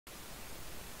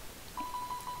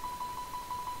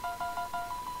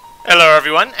Hello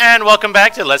everyone, and welcome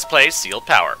back to Let's Play Sealed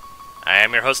Power. I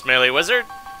am your host, MeleeWizard,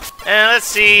 and let's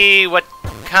see what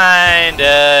kind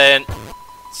of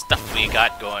stuff we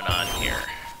got going on here.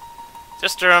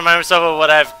 Just to remind myself of what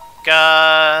I've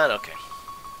got... Okay.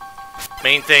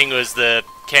 Main thing was the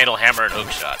candle, hammer, and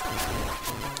hookshot.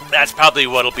 That's probably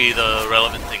what'll be the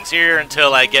relevant things here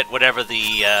until I get whatever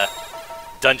the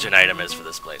dungeon item is for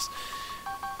this place.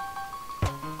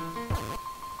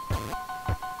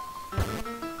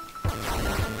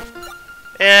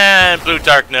 And blue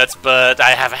dark nuts, but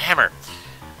I have a hammer.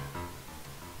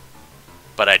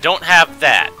 But I don't have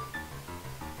that.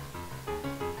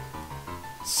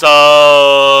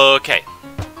 So, okay.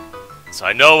 So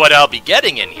I know what I'll be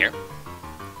getting in here.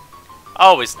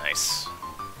 Always nice.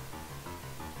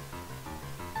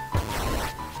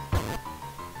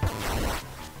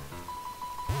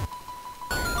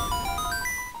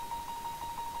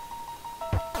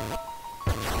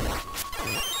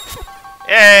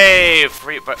 Yay!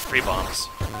 Free bombs.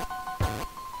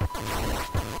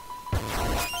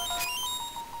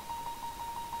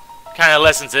 Kind of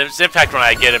lessens its impact when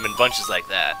I get them in bunches like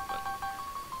that.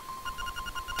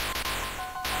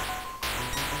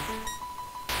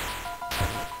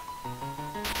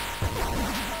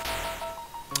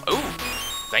 Ooh,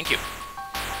 thank you.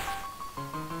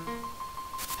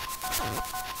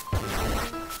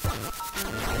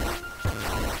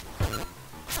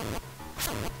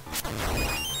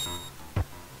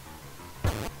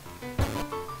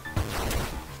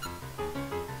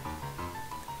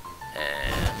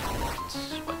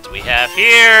 We have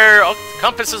here, oh,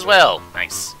 compass as well.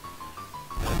 Nice.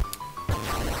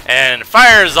 And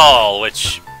Fire's-all,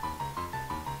 which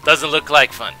doesn't look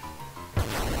like fun.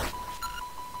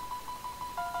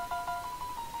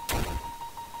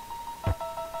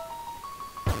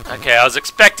 Okay, I was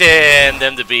expecting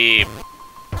them to be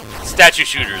statue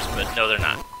shooters, but no, they're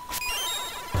not.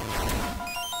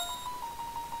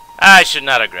 I should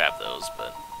not have grabbed those,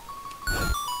 but...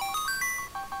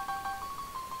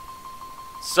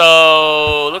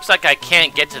 So, looks like I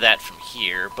can't get to that from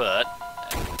here, but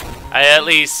I at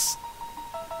least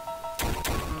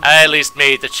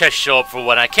made the chest show up for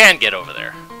when I can get over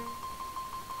there.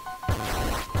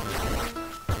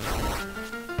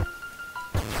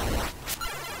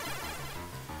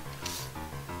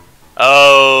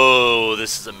 Oh,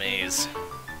 this is a maze.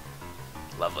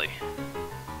 Lovely.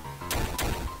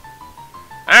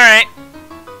 Alright.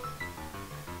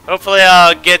 Hopefully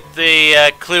I'll get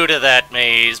the clue to that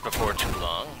maze before too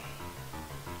long.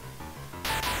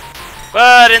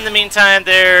 But in the meantime,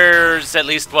 there's at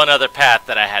least one other path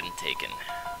that I hadn't taken.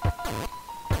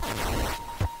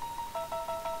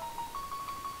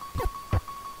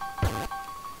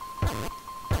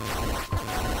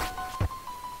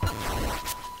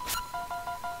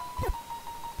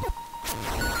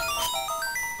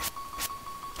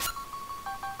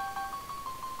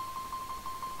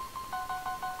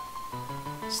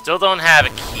 Still don't have a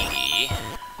key.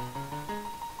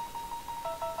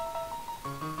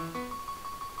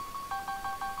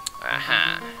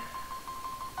 Aha.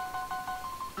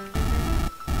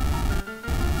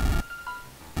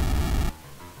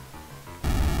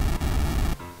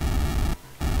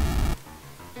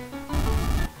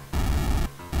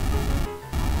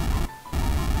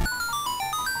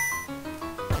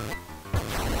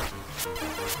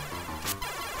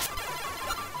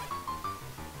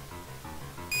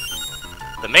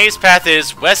 The maze path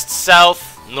is west,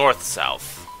 south, north,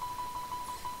 south.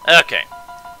 Okay.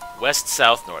 West,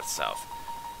 south, north, south.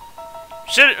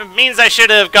 Means I should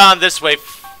have gone this way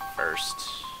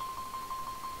first.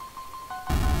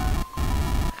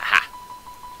 Aha.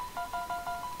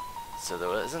 So there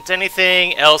wasn't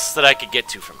anything else that I could get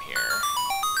to from here.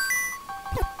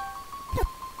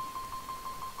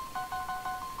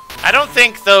 I don't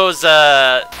think those,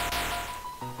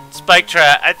 spike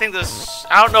trap. I think this.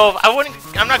 I don't know. If,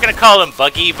 I'm not gonna call them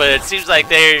buggy, but it seems like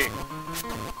they're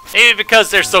maybe because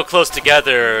they're so close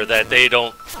together that they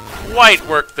don't quite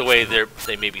work the way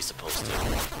they may be supposed to.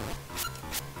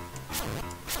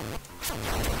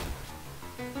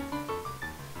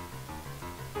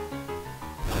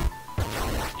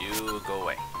 You go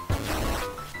away.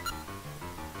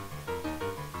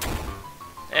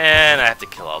 And I have to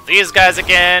kill all these guys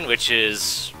again, which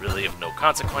is really of no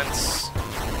consequence.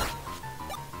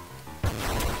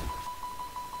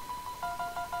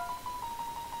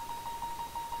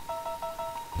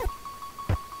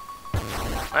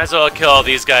 Might as well kill all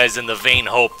these guys in the vain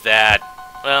hope that,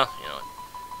 well, you know.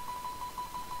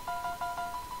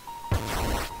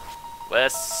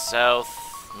 West, south,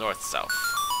 north, south.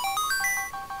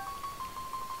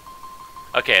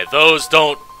 Okay, those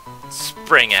don't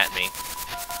spring at me.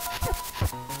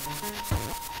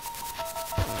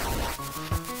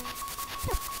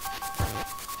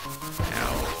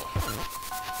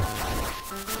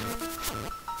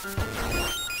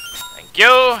 Thank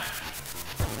you.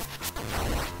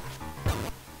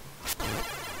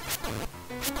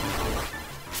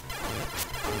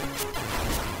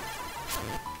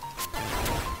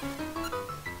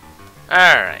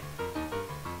 Alright.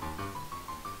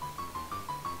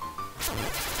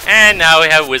 And now we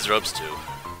have whiz ropes too.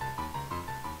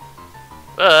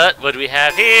 But what do we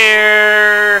have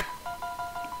here?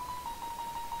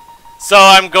 So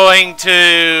I'm going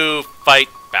to fight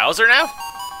Bowser now?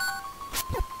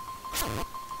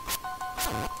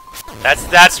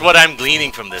 That's what I'm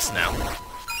gleaning from this now.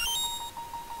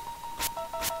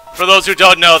 For those who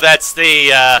don't know, that's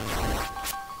the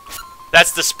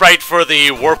sprite for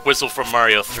the warp whistle from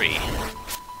Mario 3.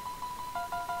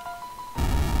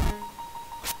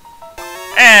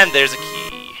 And there's a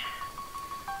key.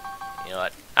 You know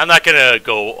what? I'm not gonna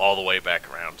go all the way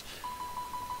back around.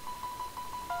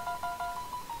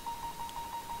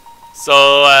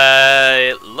 So,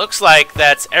 it looks like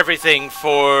that's everything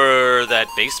for that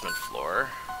basement floor.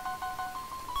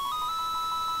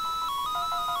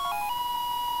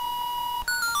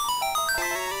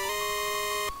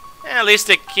 At least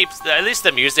it keeps. At least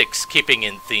the music's keeping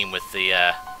in theme with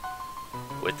the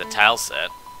tile set.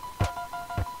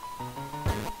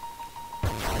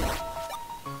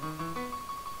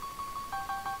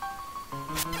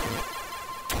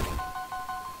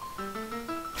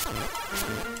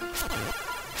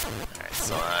 Alright,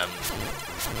 so I'm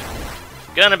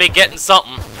gonna be getting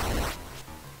something.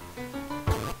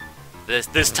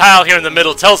 This tile here in the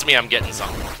middle tells me I'm getting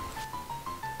something.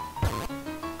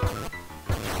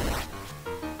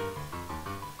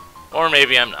 Or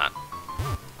maybe I'm not.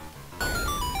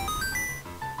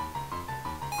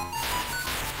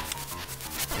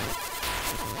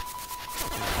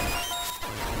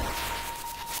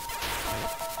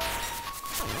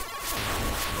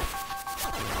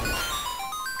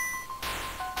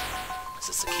 Is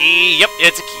this a key? Yep,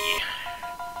 it's a key.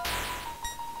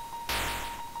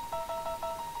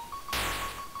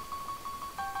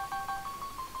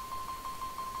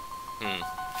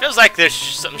 Feels like there's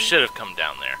something should have come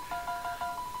down there.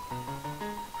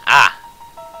 Ah!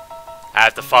 I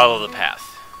have to follow the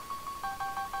path.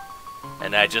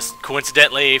 And I just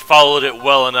coincidentally followed it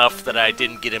well enough that I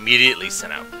didn't get immediately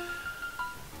sent out.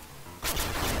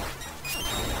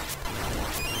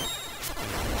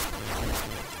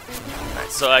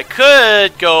 Alright, so I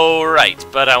could go right,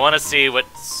 but I want to see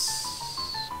what's...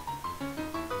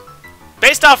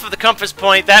 Based off of the compass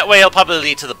point, that way will probably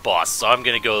lead to the boss, so I'm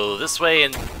going to go this way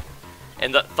and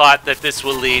the thought that this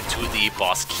will lead to the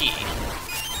boss key.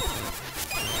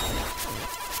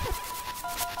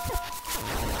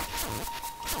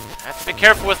 I have to be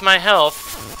careful with my health.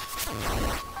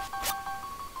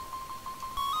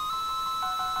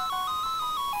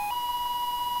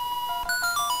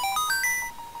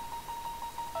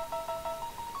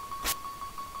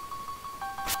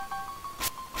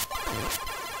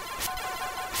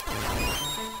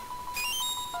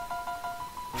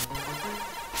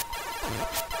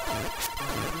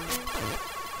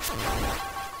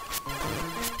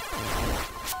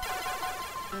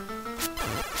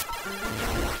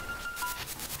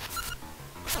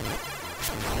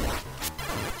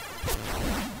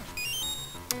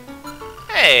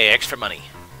 Hey, extra money.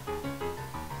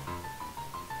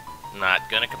 Not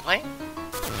gonna complain.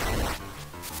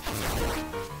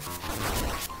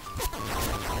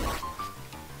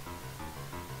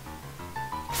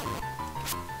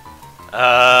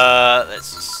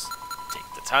 Let's just take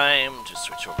the time to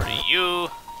switch over to you.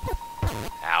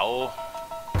 Ow.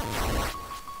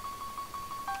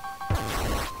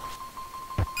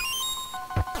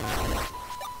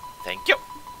 Thank you.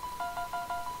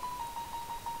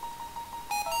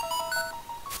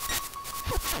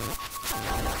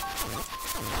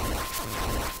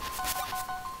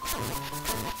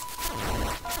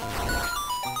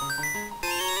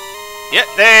 Yep,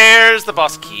 there's the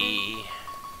boss key.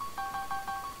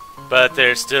 But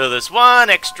there's still this one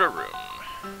extra room.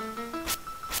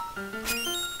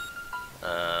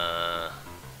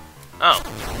 Oh,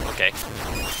 okay.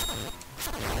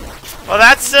 Well,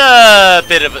 that's a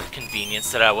bit of a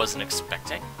convenience that I wasn't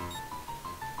expecting.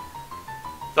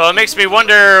 Though it makes me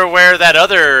wonder where that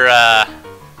other,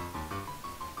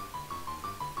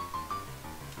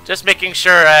 Just making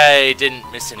sure I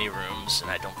didn't miss any rooms,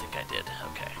 and I don't think I did.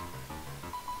 Okay.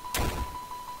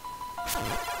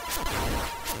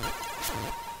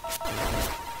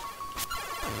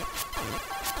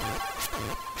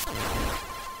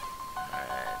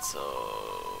 Alright, so...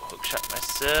 hookshot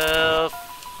myself.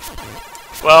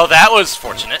 Well, that was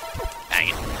fortunate. Dang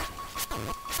it.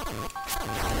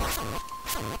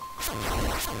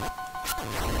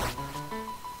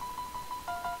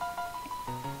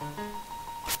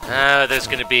 There's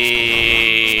gonna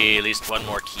be at least one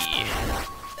more key.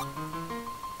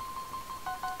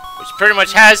 Which pretty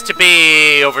much has to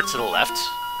be over to the left.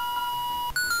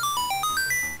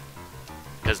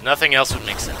 Because nothing else would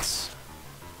make sense.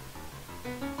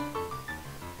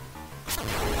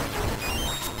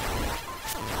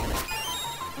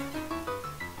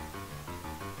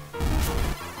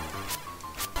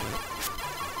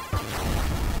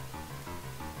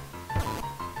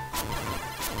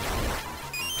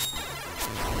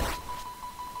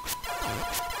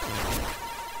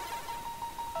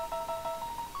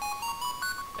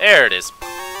 There it is.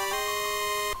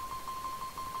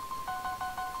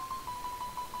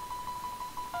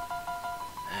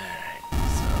 Alright,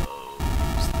 so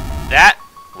use that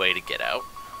way to get out.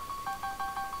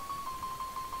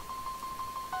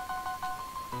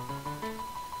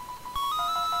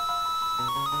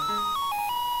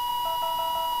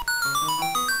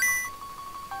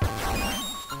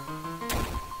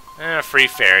 Free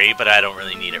ferry, but I don't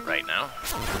really need it right now.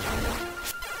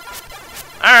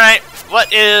 Alright,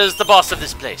 what is the boss of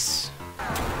this place?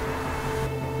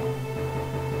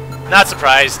 Not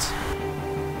surprised.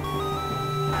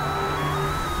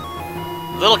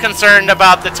 A little concerned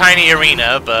about the tiny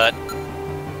arena, but...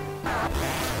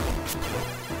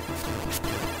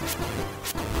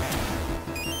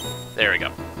 there we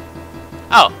go.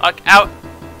 Oh, out.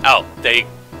 Oh, they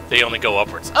only go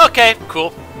upwards. Okay,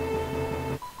 cool.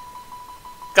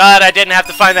 God, I didn't have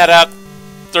to find that out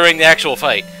during the actual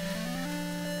fight.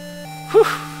 Whew.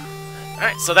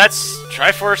 Alright, so that's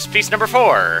Triforce piece number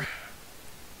 4.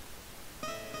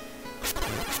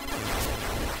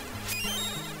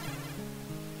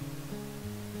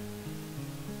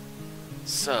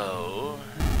 So...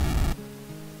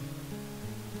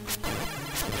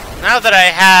 now that I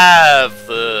have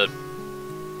the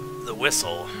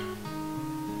whistle...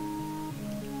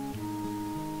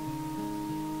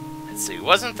 let's see,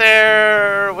 wasn't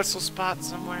there a whistle spot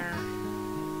somewhere?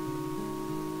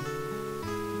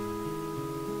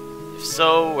 If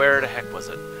so, where the heck was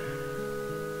it?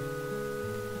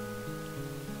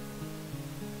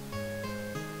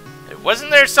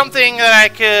 Wasn't there something that I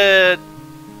could...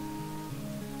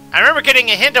 I remember getting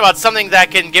a hint about something that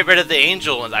can get rid of the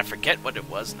angel, and I forget what it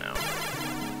was now.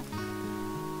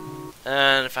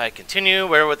 And if I continue,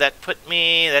 where would that put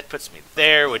me? That puts me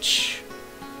there, which...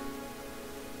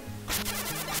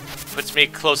 puts me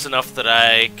close enough that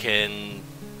I can...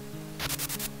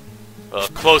 well,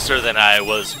 closer than I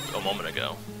was a moment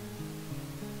ago.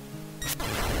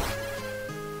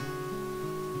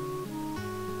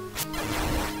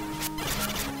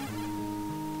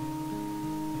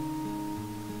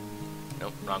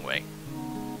 Nope, wrong way.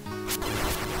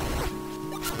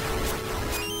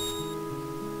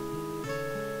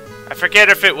 I forget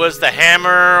if it was the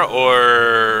hammer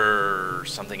or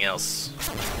something else.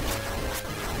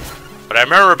 But I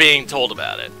remember being told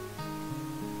about it.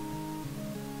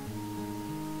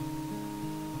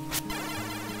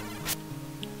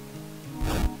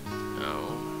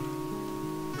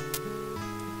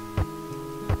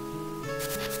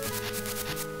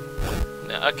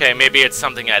 Okay, maybe it's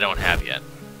something I don't have yet.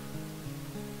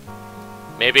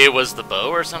 Maybe it was the bow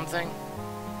or something?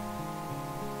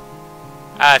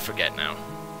 I forget now.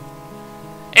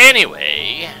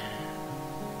 Anyway...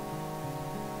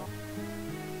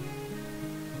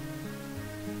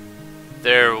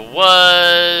 there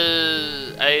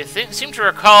was... I seem to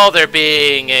recall there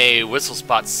being a whistle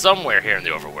spot somewhere here in the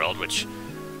overworld, which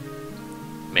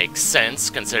makes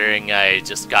sense considering I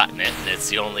just gotten it, and it's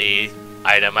the only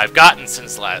item I've gotten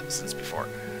since before.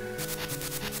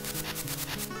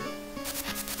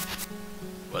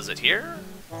 Was it here?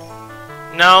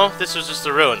 No, this was just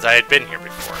the ruins. I had been here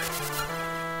before.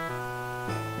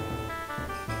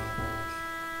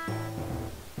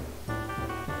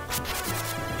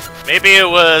 Maybe it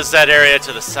was that area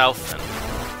to the south then.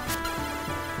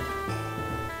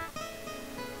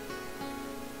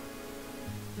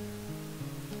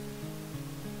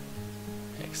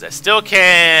 Because I still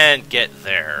can't get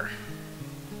there.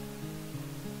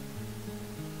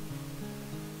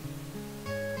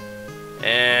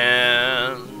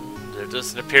 And there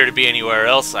doesn't appear to be anywhere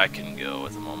else I can go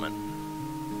at the moment.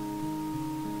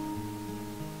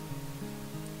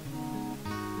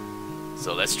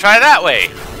 So let's try that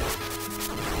way.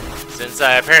 Since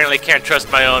I apparently can't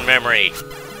trust my own memory.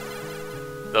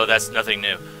 Though that's nothing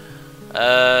new.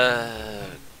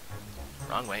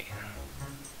 Wrong way.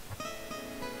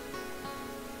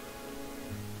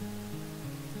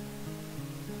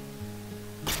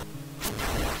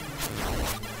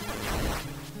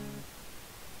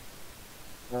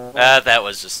 That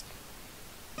was just...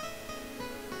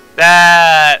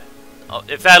 that... oh,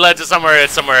 if that led to somewhere,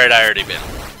 it's somewhere I'd already been.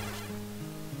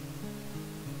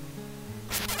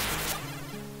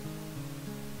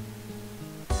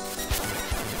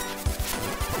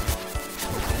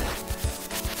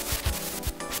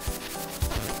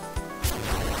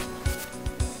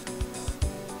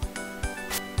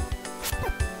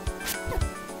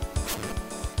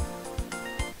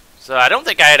 So I don't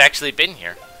think I had actually been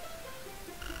here.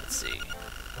 Let's see.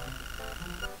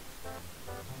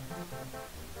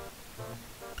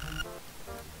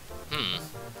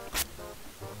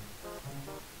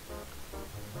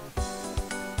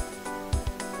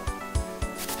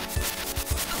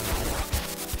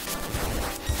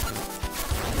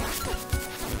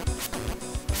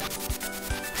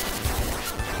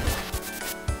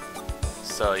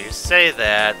 So you say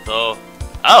that, though.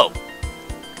 Oh!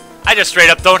 I just straight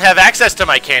up don't have access to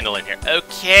my candle in here.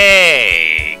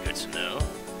 Okay, good to know.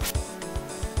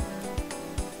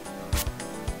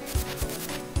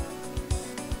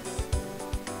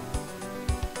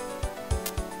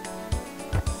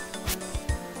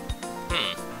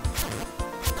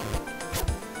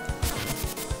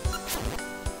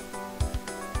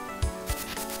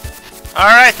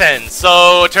 Alright then,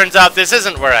 so it turns out this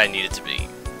isn't where I needed to be.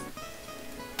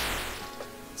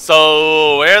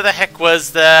 So, where the heck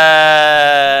was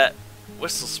the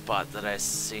whistle spot that I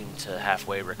seem to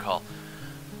halfway recall?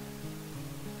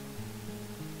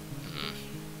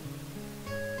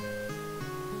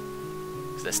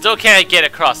 Because I still can't get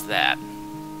across that.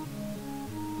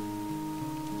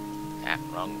 Ah,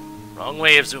 wrong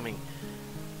way of zooming.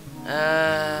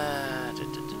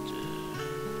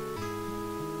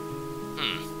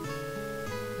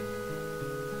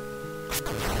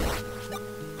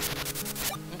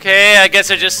 Okay, I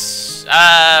guess I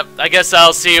guess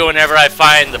I'll see you whenever I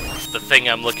find the thing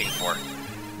I'm looking for.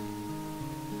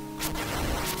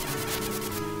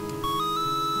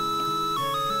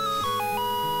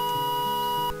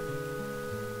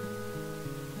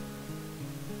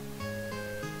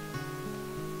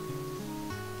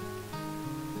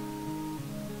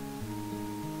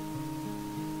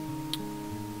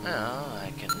 Well,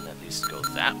 I can at least go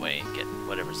that way and get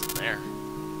whatever's in there.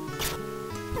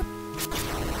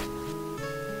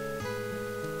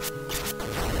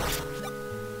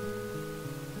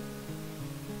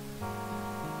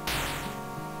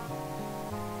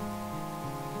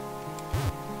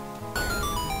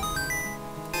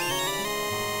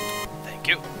 Thank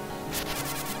you.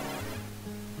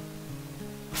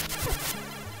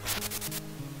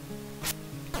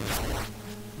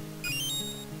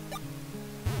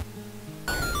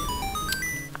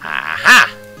 Aha!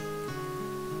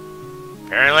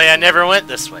 Apparently I never went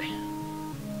this way.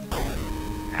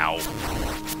 Ow.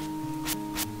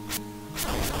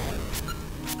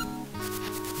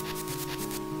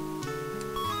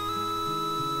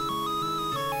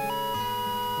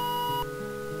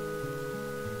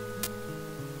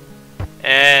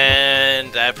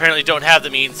 And I apparently don't have the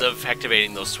means of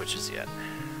activating those switches yet.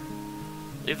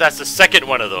 I believe that's the second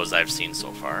one of those I've seen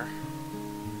so far.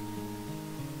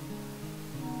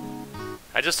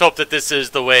 I just hope that this is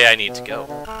the way I need to go.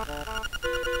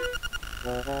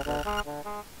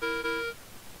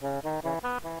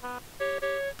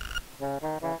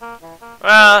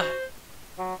 Well,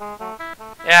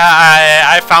 yeah,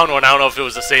 I found one. I don't know if it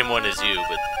was the same one as you,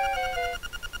 but...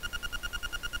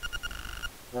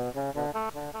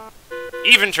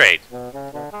 Even trade.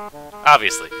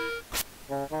 Obviously.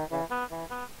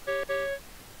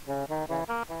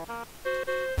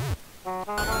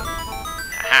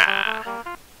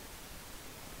 Haha.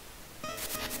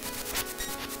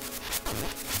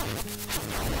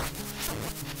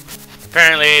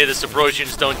 Apparently, the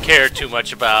Subrosians don't care too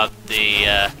much about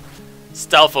the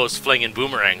Stelphos flinging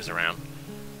boomerangs around.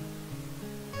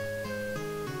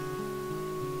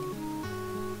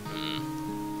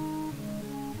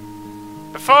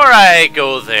 Before I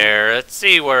go there, let's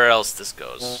see where else this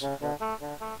goes. And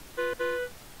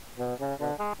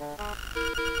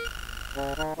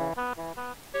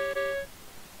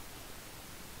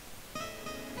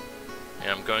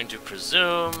I'm going to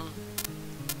presume...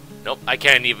 Nope, I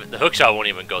can't even... The hookshot won't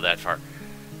even go that far.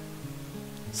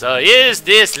 So, is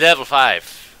this level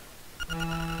 5?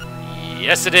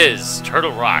 Yes, it is.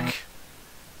 Turtle Rock.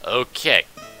 Okay.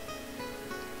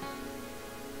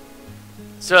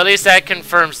 So at least that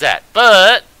confirms that.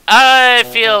 But I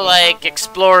feel like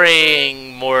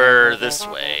exploring more this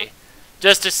way.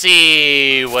 Just to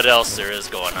see what else there is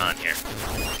going on here.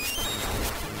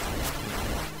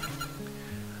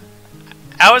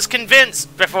 I was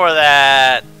convinced before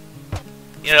that,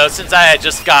 you know, since I had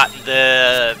just gotten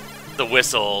the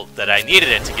whistle, that I needed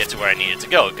it to get to where I needed to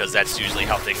go, because that's usually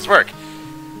how things work.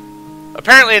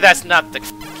 Apparently that's not the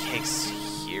case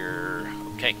here.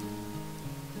 Okay.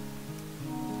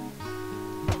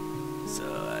 So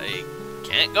I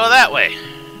can't go that way.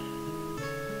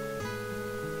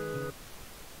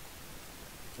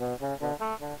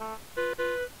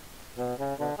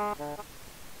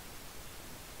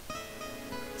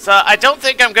 So I don't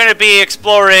think I'm going to be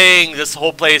exploring this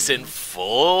whole place in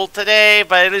full today,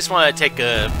 but I at least want to take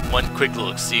one quick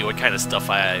look, see what kind of stuff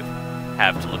I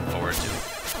have to look forward to.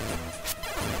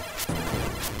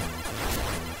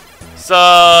 So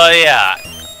yeah,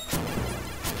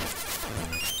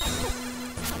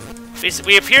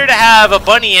 we appear to have a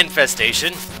bunny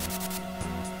infestation,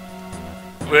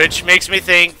 which makes me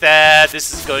think that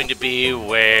this is going to be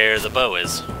where the bow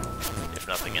is, if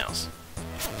nothing else.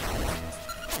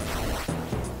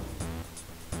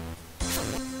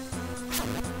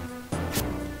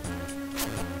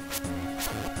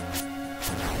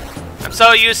 I'm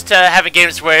so used to having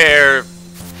games where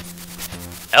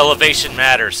elevation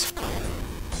matters.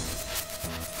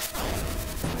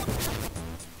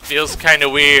 Feels kind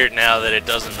of weird now that it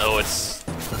doesn't know it's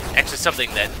actually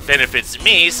something that benefits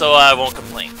me, so I won't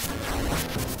complain.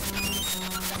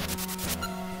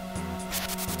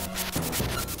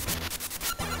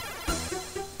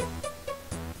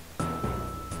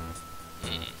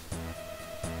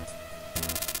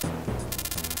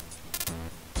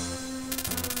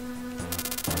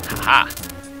 Haha.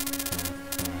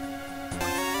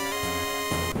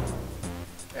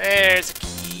 There's a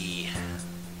key.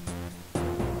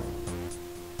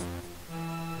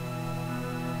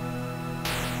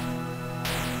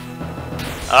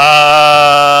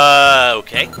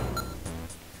 Okay.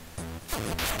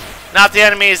 Not the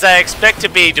enemies I expect to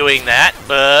be doing that,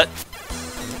 but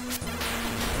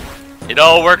it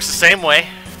all works the same way,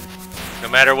 no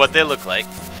matter what they look like.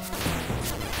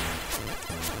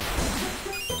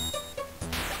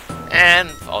 And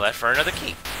all that for another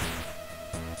key.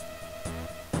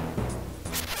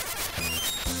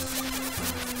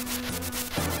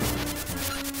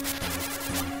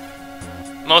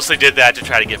 Mostly did that to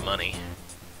try to get money.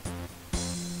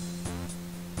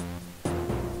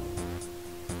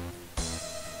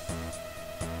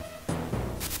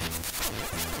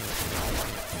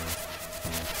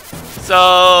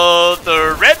 So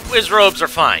the red Wizrobes are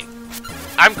fine.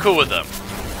 I'm cool with them.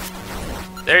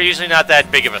 They're usually not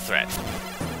that big of a threat.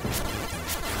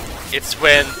 It's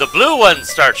when the blue ones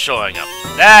start showing up.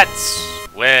 That's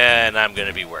when I'm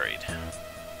gonna be worried.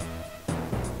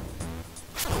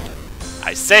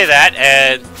 I say that,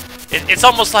 and it's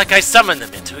almost like I summon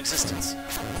them into existence.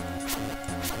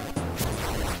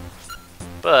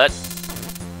 But,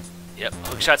 yep,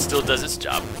 hookshot still does its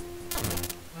job.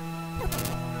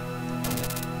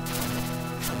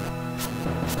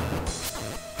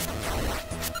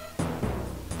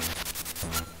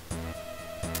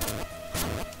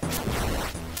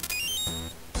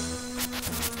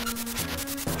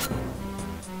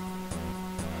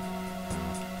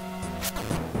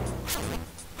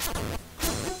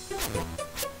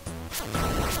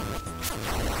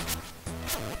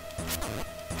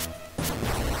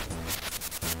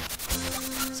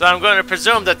 So I'm going to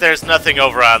presume that there's nothing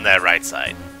over on that right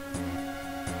side.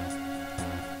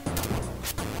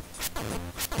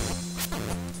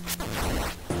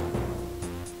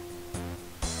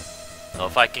 So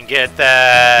if I can get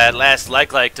that last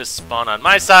like to spawn on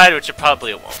my side, which it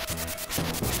probably won't.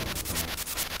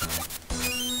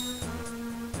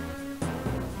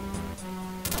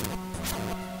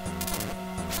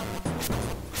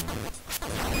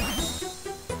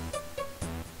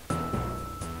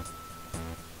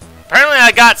 Apparently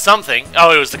I got something.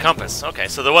 Oh, it was the compass. Okay,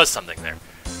 so there was something there.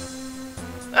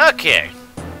 Okay.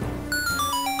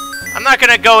 I'm not going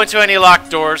to go into any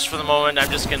locked doors for the moment. I'm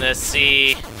just going to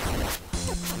see...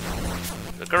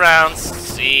 Look around,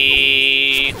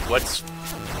 see what's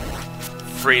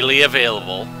freely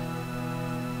available.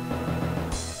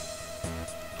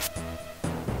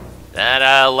 That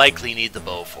I'll likely need the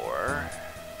bow for.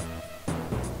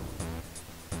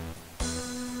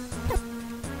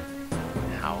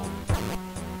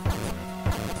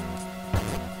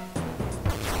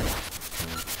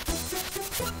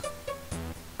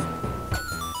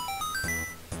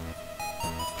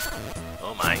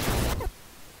 Oh my.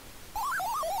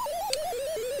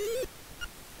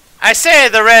 I say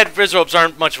the red Wizrobes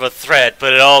aren't much of a threat,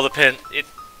 but it all depends.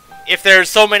 If there's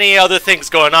so many other things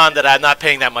going on that I'm not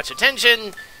paying that much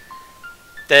attention,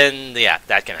 then yeah,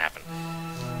 that can happen.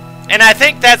 And I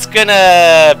think that's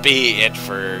gonna be it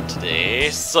for today.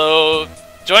 So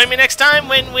join me next time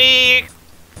when we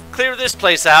clear this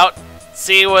place out,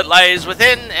 see what lies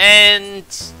within, and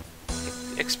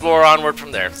explore onward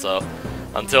from there. So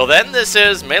Until then, this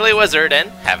is MeleeWizard, and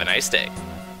have a nice day.